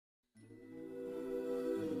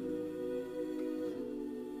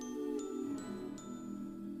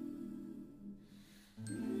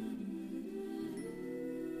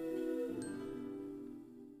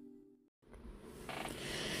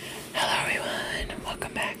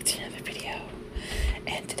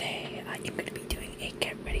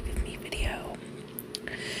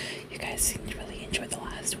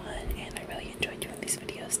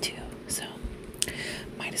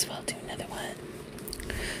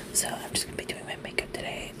So I'm just gonna be doing my makeup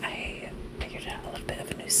today. I figured out a little bit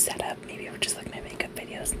of a new setup, maybe with just like my makeup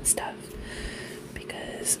videos and stuff,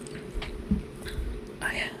 because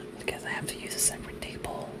I have to use a separate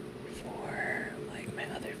table for like my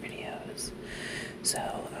other videos. So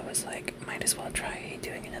I was like, might as well try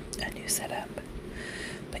doing a new setup.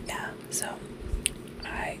 But yeah, so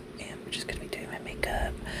I am just gonna be doing my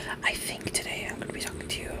makeup. I think today I'm gonna be talking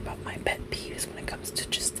to you about my pet peeves when it comes to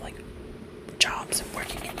just like jobs and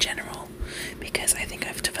working in general, because I think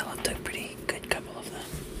I've developed a pretty good couple of them.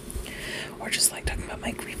 Or just like talking about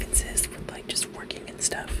my grievances with like just working and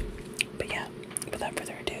stuff. But yeah, without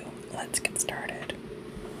further ado, let's get started.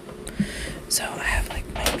 So I have like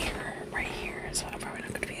my mirror right here, so I'm probably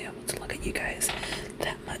not gonna be able to look at you guys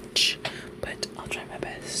that much, but I'll try my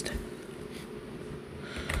best.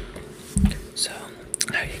 So,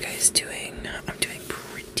 how are you guys doing? I'm doing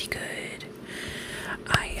pretty good.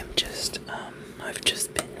 I've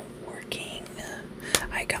just been working.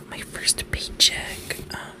 I got my first paycheck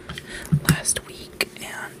last week,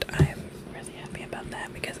 and I'm really happy about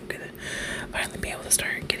that because I'm gonna finally be able to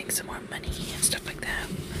start getting some more money and stuff like that.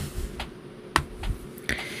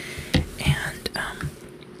 And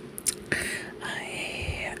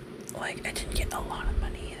I didn't get a lot of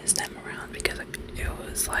money this time around because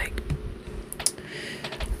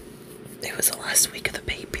it was the last week of the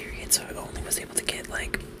pay period, so I only was able to get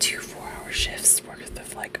like 2 4-hour shifts worth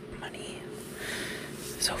of like money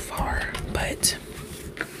so far. But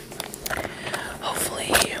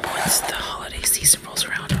hopefully once the holiday season rolls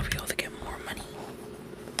around, I'll be able to get more money.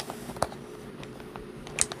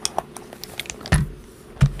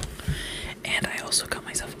 And I also got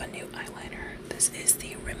myself a new eyeliner. This is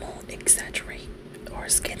the Ramble Exaggerate or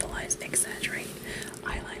Scandalize Exaggerate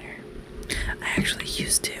eyeliner. I actually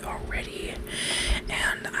used it already,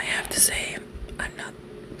 and I have to say I'm not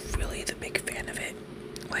really the big fan of it.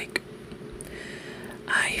 Like,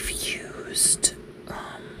 I've used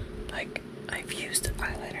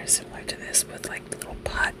eyeliner similar to this with like the little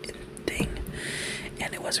pot thing,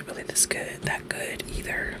 and it wasn't really that good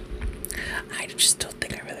either. I just don't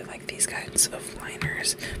think I really like these kinds of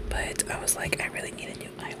liners, but I was like, I really need a new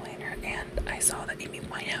eyeliner, and I saw that Amy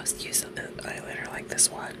Winehouse used an eyeliner like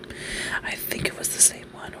this one. I think it was the same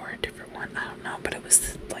one or a different one, I don't know, but it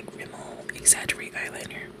was like Rimmel Exaggerate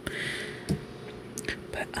eyeliner.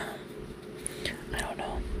 But I don't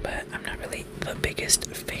know, but I'm not really the biggest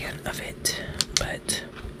fan of it, but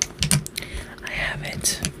I have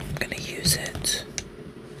it. I'm gonna use it.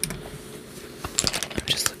 I'm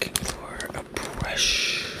just looking for a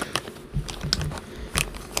brush,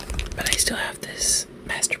 but I still have this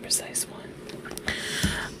Master Precise one.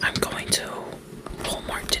 I'm going to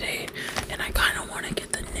Walmart today, and I kind of want to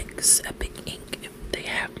get the NYX Epic Ink if they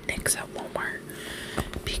have NYX at Walmart,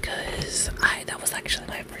 because that was actually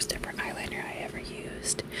my first ever eyeliner I ever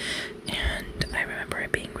used, and I remember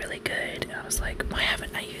it being really good, and I was like, why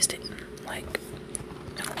haven't I used it in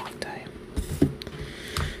a long time?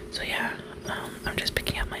 So yeah, I'm just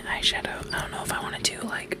picking up my eyeshadow. I don't know if I want to do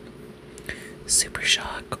like Super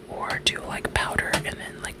Shock or do like powder and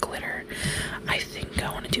then like glitter. I think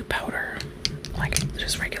I want to do powder, like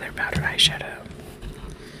just regular powder eyeshadow.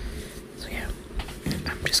 So yeah,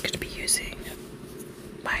 I'm just going to be using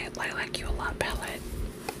my Lilac You A Lot palette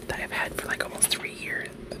that I've had for like almost 3 years.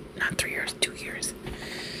 Not 3 years, 2 years.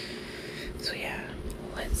 So yeah,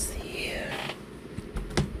 let's see.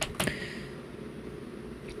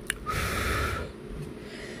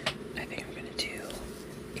 I think I'm gonna do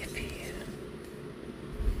Iffy.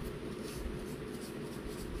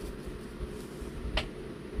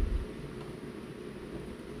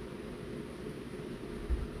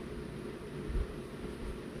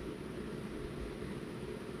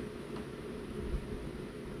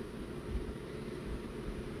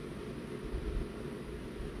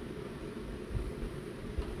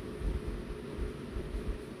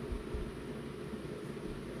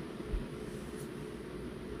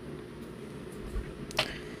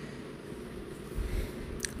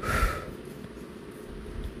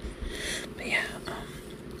 But yeah,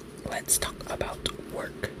 let's talk about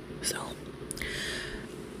work. So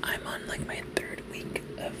I'm on like my 3rd week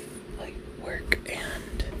of like work,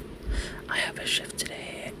 and I have a shift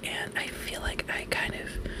today, and I feel like I kind of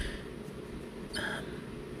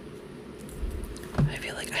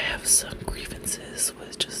I have some grievances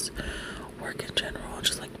with just work in general,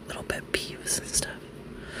 just like little pet peeves and stuff.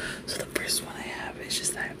 So the first one I have is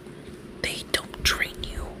just that they don't train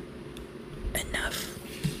you enough.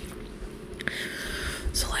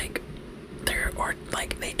 So like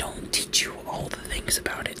they don't teach you all the things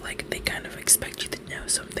about it. Like they kind of expect you to know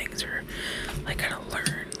some things, or like kind of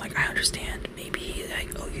learn. Like I understand maybe like,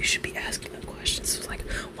 oh, you you should be asking them questions. So it's like,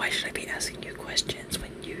 why should I be asking you questions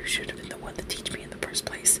when you should have been the one to teach me in the first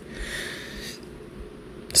place?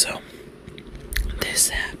 So this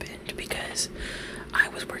happened because I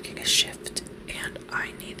was working a shift and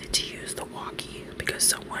I needed to use the walkie because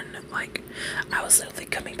someone, like, I was literally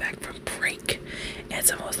coming back from break and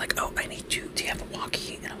someone was like, oh, I need you, do you have a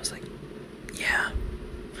walkie? And I was like, yeah.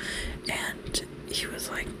 And he was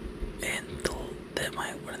like, and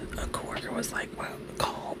a coworker was like, well,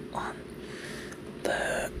 call on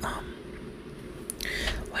the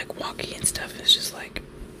like walkie and stuff. It's just like,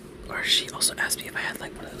 or she also asked me if I had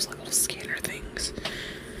like one of those like little scanner things.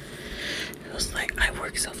 It was like, I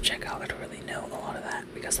work self-checkout. I don't really know a lot of that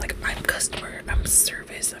because like I'm customer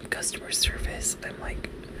service. I'm like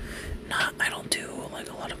not, I don't do like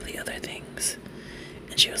a lot of the other things.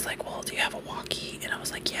 And she was like, well, do you have a walkie? And I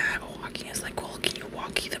was like, yeah, I have a walkie. I was like, well, can you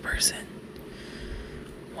walkie the person?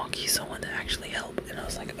 Walkie someone to actually help. And I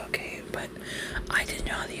was like, okay, but I didn't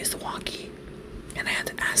know how to use the walkie. And I had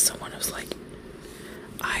to ask someone. I was like,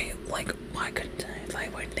 why couldn't I,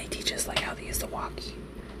 like, why didn't they teach us like how to use the walkie?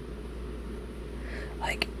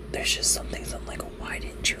 Like, there's just some things I'm like, why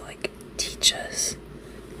didn't you like teach us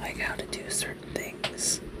like how to do certain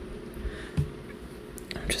things?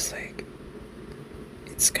 I'm just like,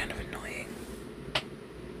 it's kind of annoying.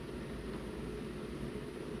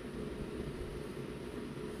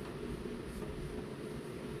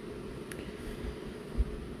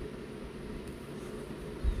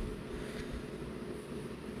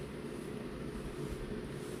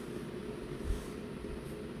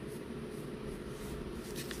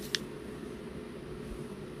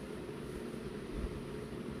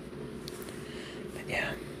 But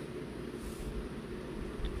yeah.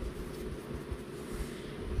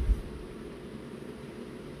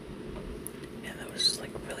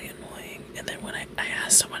 And then when I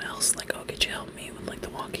asked someone else, like, oh, could you help me with like the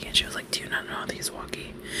walkie? And she was like, do you not know how to use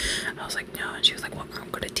walkie? I was like, no. And she was like, well, I'm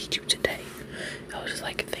gonna teach you today. I was just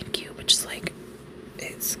like, thank you, but just like,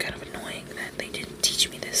 it's kind of annoying that they didn't teach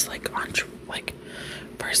me this like on like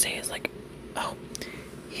first day is like, oh,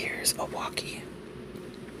 here's a walkie.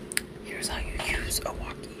 Here's how you use a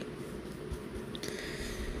walkie.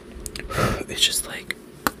 It's just like,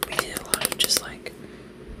 we did a lot of just like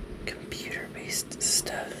computer-based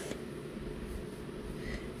stuff.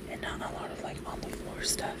 Not a lot of like on the floor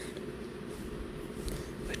stuff,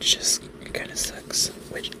 which just kind of sucks,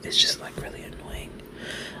 which is just like really annoying.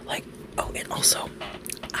 Like, oh, and also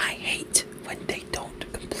I hate when they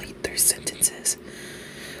don't complete their sentences.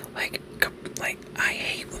 Like I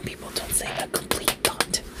hate when people don't say a complete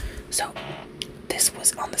thought. So this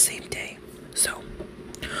was on the same day. So,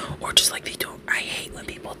 or just like I hate when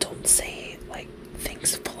people don't say like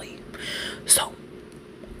things fully. So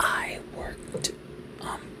I worked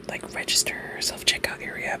like register self-checkout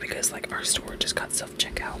area because like our store just got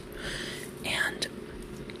self-checkout, and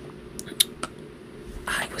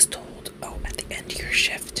I was told, oh, at the end of your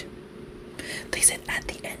shift, they said at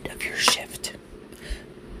the end of your shift,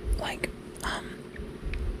 like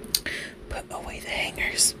put away the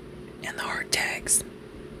hangers and the hard tags.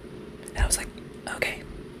 And I was like, okay.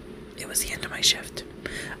 It was the end of my shift.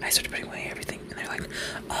 I started putting away everything, and they're like,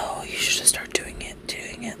 oh, you should just start doing it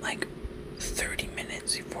like 30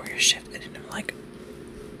 minutes before your shift. And I'm like,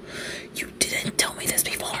 you didn't tell me this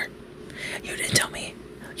before. You didn't tell me.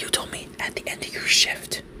 You told me at the end of your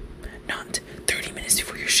shift, not 30 minutes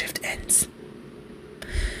before your shift ends.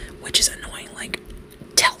 Which is annoying. Like,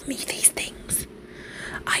 tell me these things.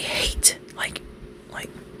 I hate, like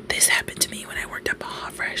this happened to me when I worked at Baja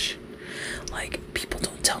Fresh. Like, people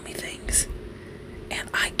don't tell me things, and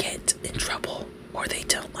I get in trouble. Or they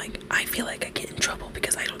don't. Like, I feel like I get in trouble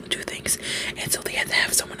because I don't do things, and so they had to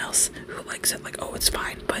have someone else who like said like, oh, it's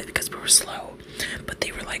fine, but because we were slow, but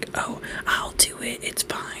they were like, oh, I'll do it, it's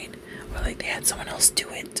fine. Or like they had someone else do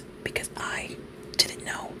it because I didn't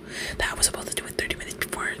know that I was supposed to do it 30 minutes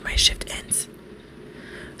before my shift ends.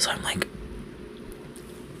 So I'm like,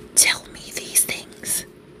 tell me these things.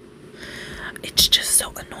 It's just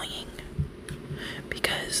so annoying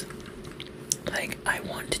because like I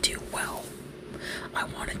want to do well. I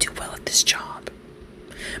want to do well at this job,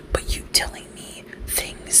 but you telling me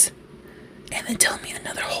things and then telling me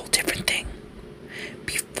another whole different thing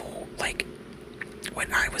before, like,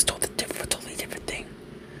 when I was told a totally different thing.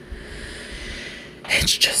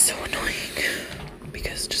 It's just so annoying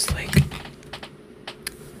because just like,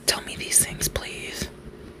 tell me these things, please.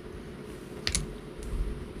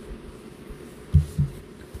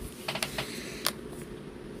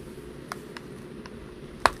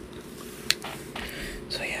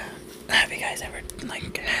 So yeah, have you guys ever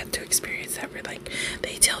like had to experience that where like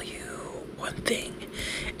they tell you one thing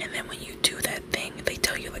and then when you do that thing, they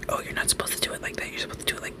tell you like, oh, you're not supposed to do it like that, you're supposed to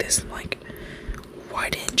do it like this. I'm like, why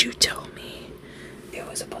didn't you tell me it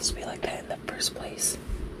was supposed to be like that in the first place?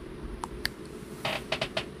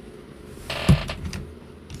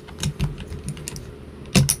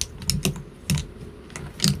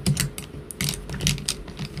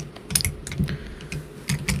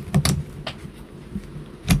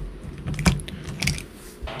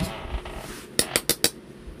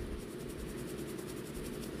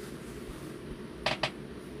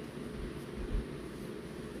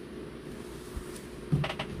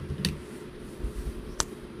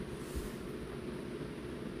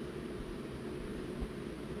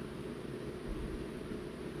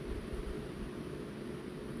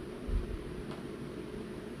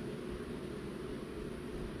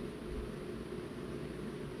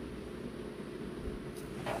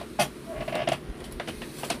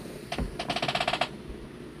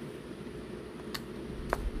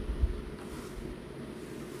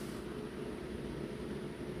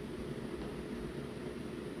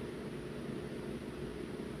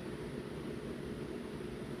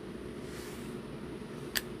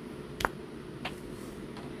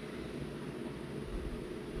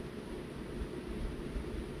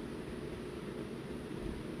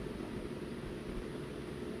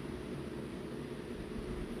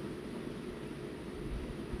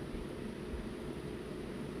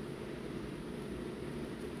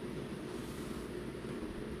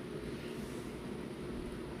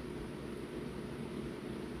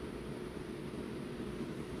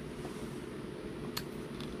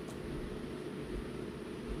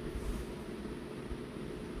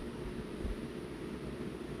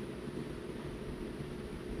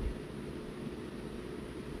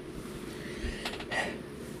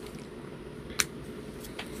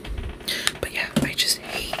 But yeah, I just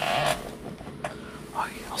hate. Oh,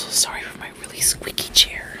 I'm also sorry for my really squeaky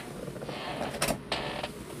chair.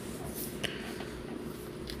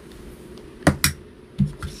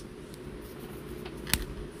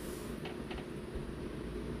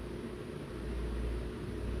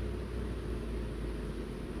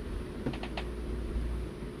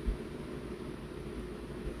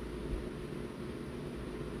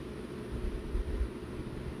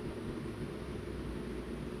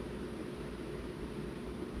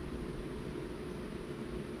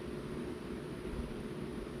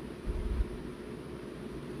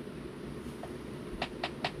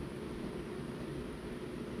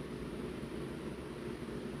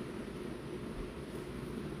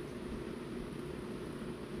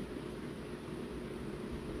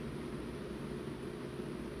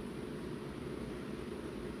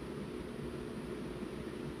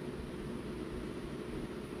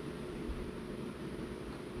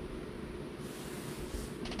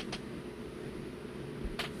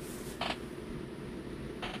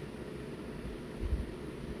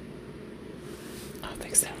 I'll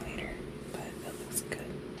fix that later, but that looks good.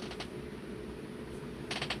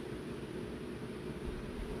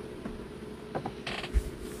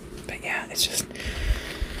 But yeah, it's just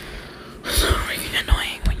so freaking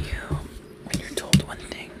annoying when you're told one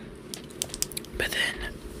thing, but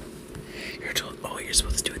then you're told, oh, you're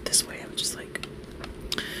supposed to do it this way. I'm just like,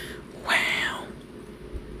 wow.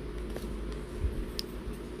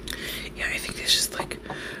 Yeah, I think it's just like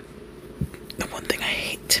the one thing I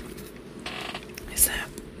hate is that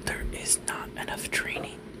there is not enough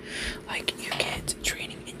training. Like, you get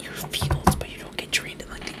training in your fields, but you don't get trained in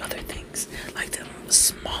like the other things, like the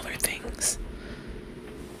smaller things.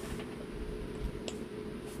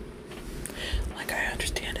 Like, I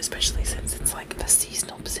understand, especially since it's like the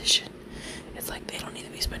seasonal position. It's like they don't need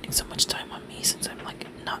to be spending so much time on me since I'm like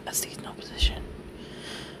not a seasonal position.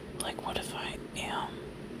 Like, what if I am?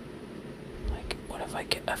 Like, what if I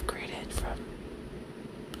get upgraded from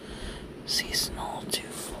seasonal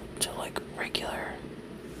to like regular?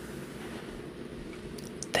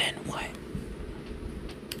 Then what?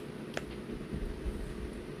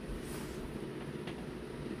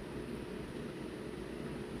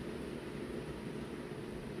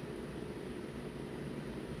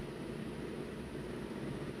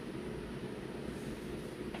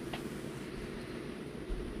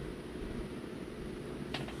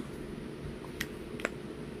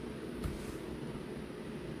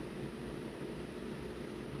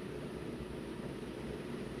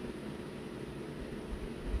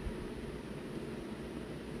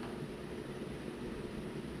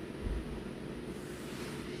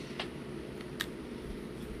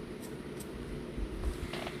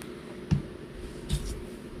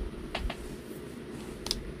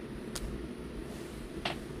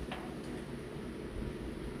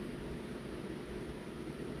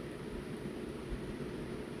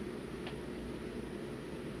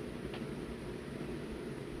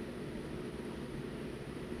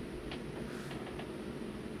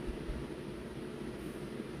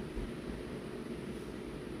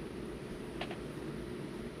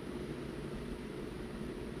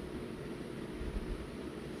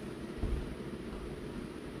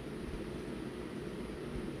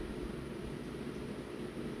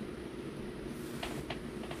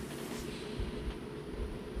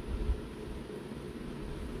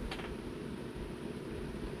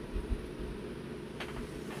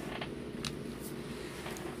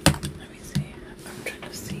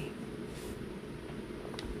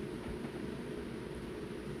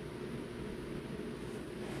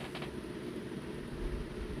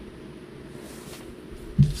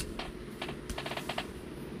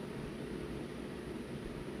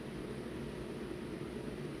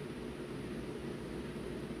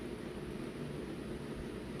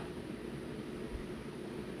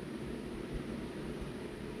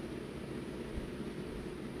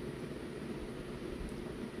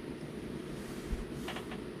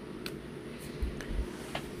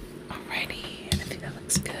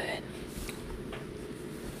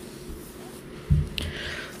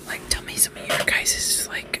 guys'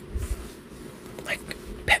 like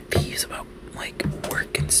pet peeves about like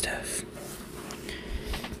work and stuff.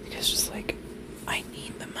 Because just like I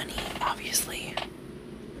need the money, obviously.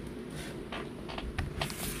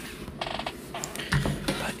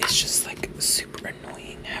 But it's just like super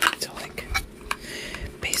annoying having to like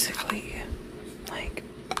basically like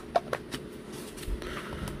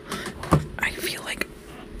I feel like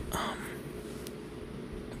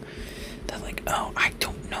that like, oh, I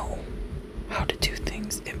don't know how to do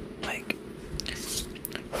things. It, like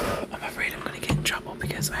I'm afraid I'm gonna get in trouble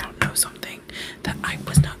because I don't know something that I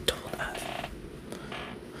was not told of.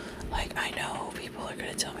 Like I know people are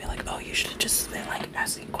gonna tell me like, oh, you should have just been like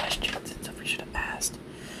asking questions and stuff. You should have asked.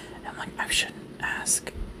 And I'm like, I shouldn't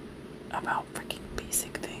ask about freaking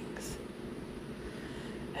basic things.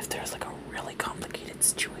 If there's like a really complicated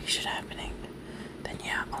situation happening, then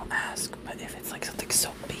yeah, I'll ask. But if it's like something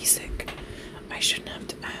so basic, I shouldn't have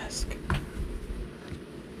to ask.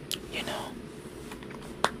 You know?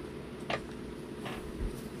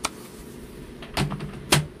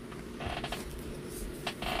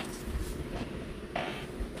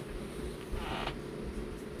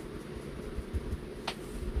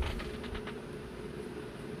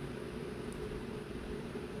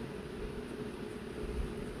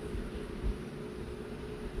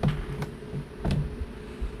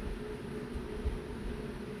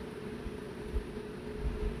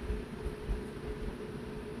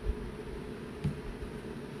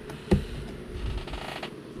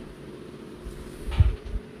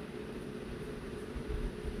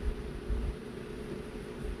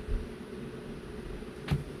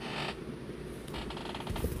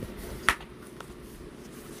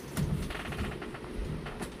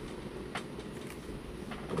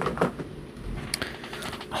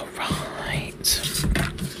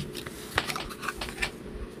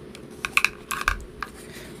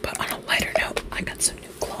 But on a lighter note, I got some new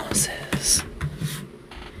glosses.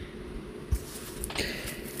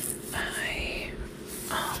 I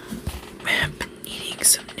have been needing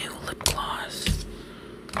some new lip gloss,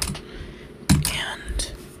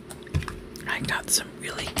 and I got some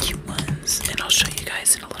really cute ones, and I'll show you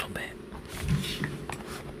guys in a little bit.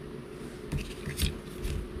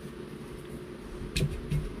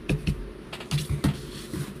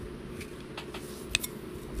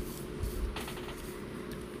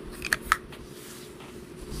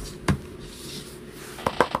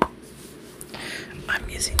 I'm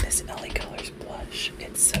using this LA Colors blush.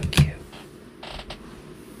 It's so cute.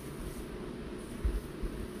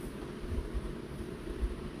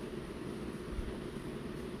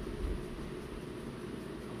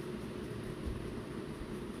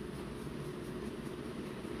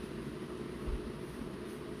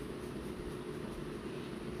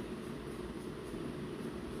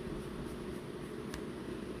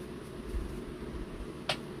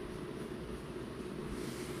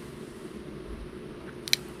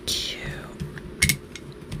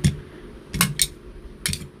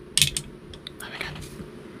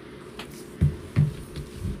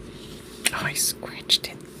 I scratched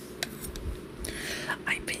it.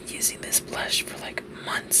 I've been using this blush for like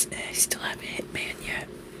months and I still haven't hit pan yet.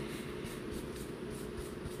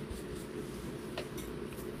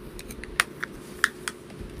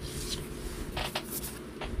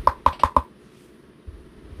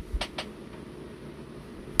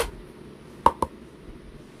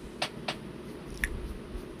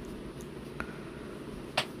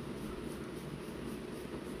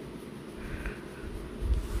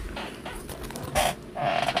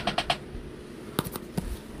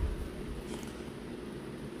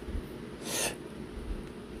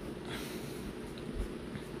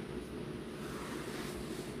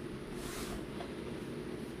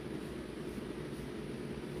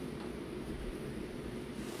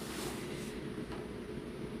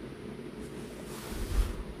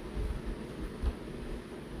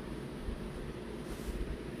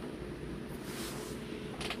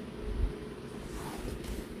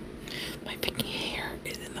 My freaking hair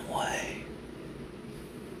is in the way.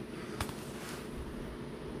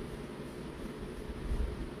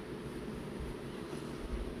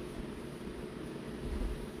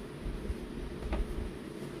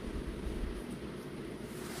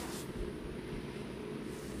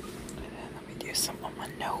 And then let me do some on my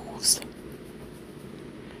nose.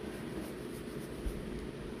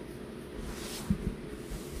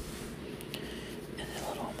 And a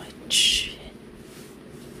little on my chin.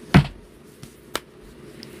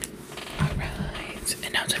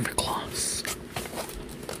 And now time for gloss.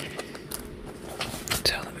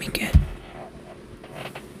 So let me get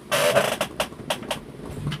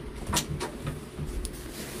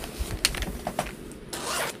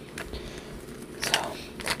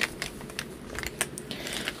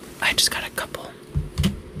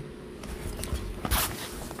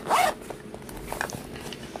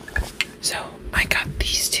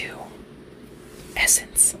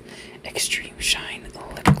Extreme Shine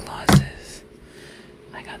lip glosses.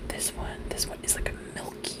 I got this one. This one is like a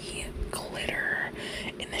milky glitter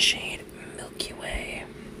in the shade Milky Way.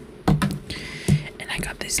 And I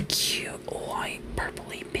got this cute light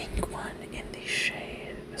purpley pink one in the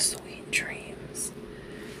shade Sweet Dreams.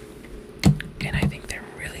 And I think they're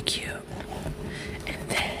really cute. And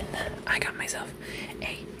then I got myself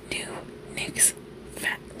a new NYX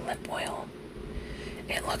Fat Lip Oil.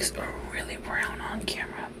 It looks really brown on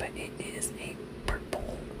camera, but it is a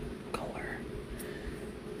purple color.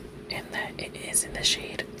 And that it is in the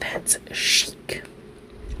shade That's Chic.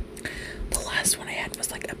 The last one I had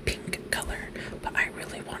was like a pink color, but I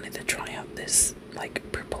really wanted to try out this like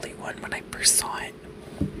purpley one when I first saw it.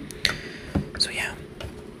 So yeah.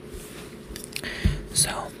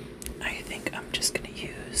 So I think I'm just gonna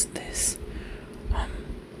use this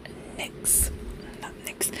NYX, not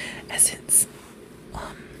NYX, Essence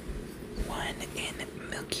one in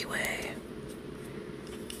Milky Way.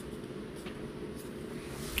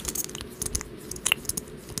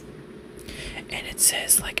 And it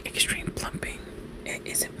says like extreme plumping. It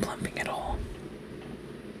isn't plumping at all.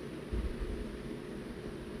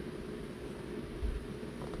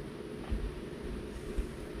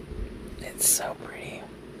 It's so pretty.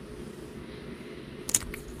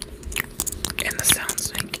 And the sound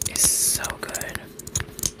sync is so good.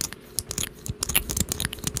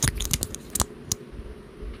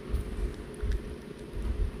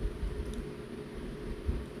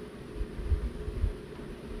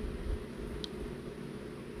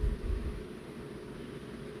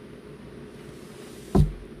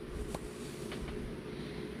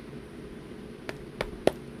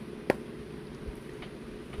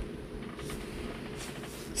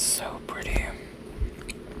 So pretty. Oh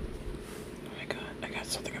my god, I got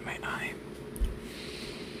something in my eye.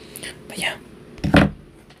 But yeah,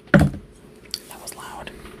 that was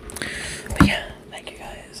loud. But yeah, thank you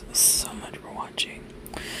guys so much for watching.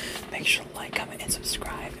 Make sure to like, comment, and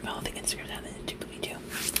subscribe. And follow the Instagram down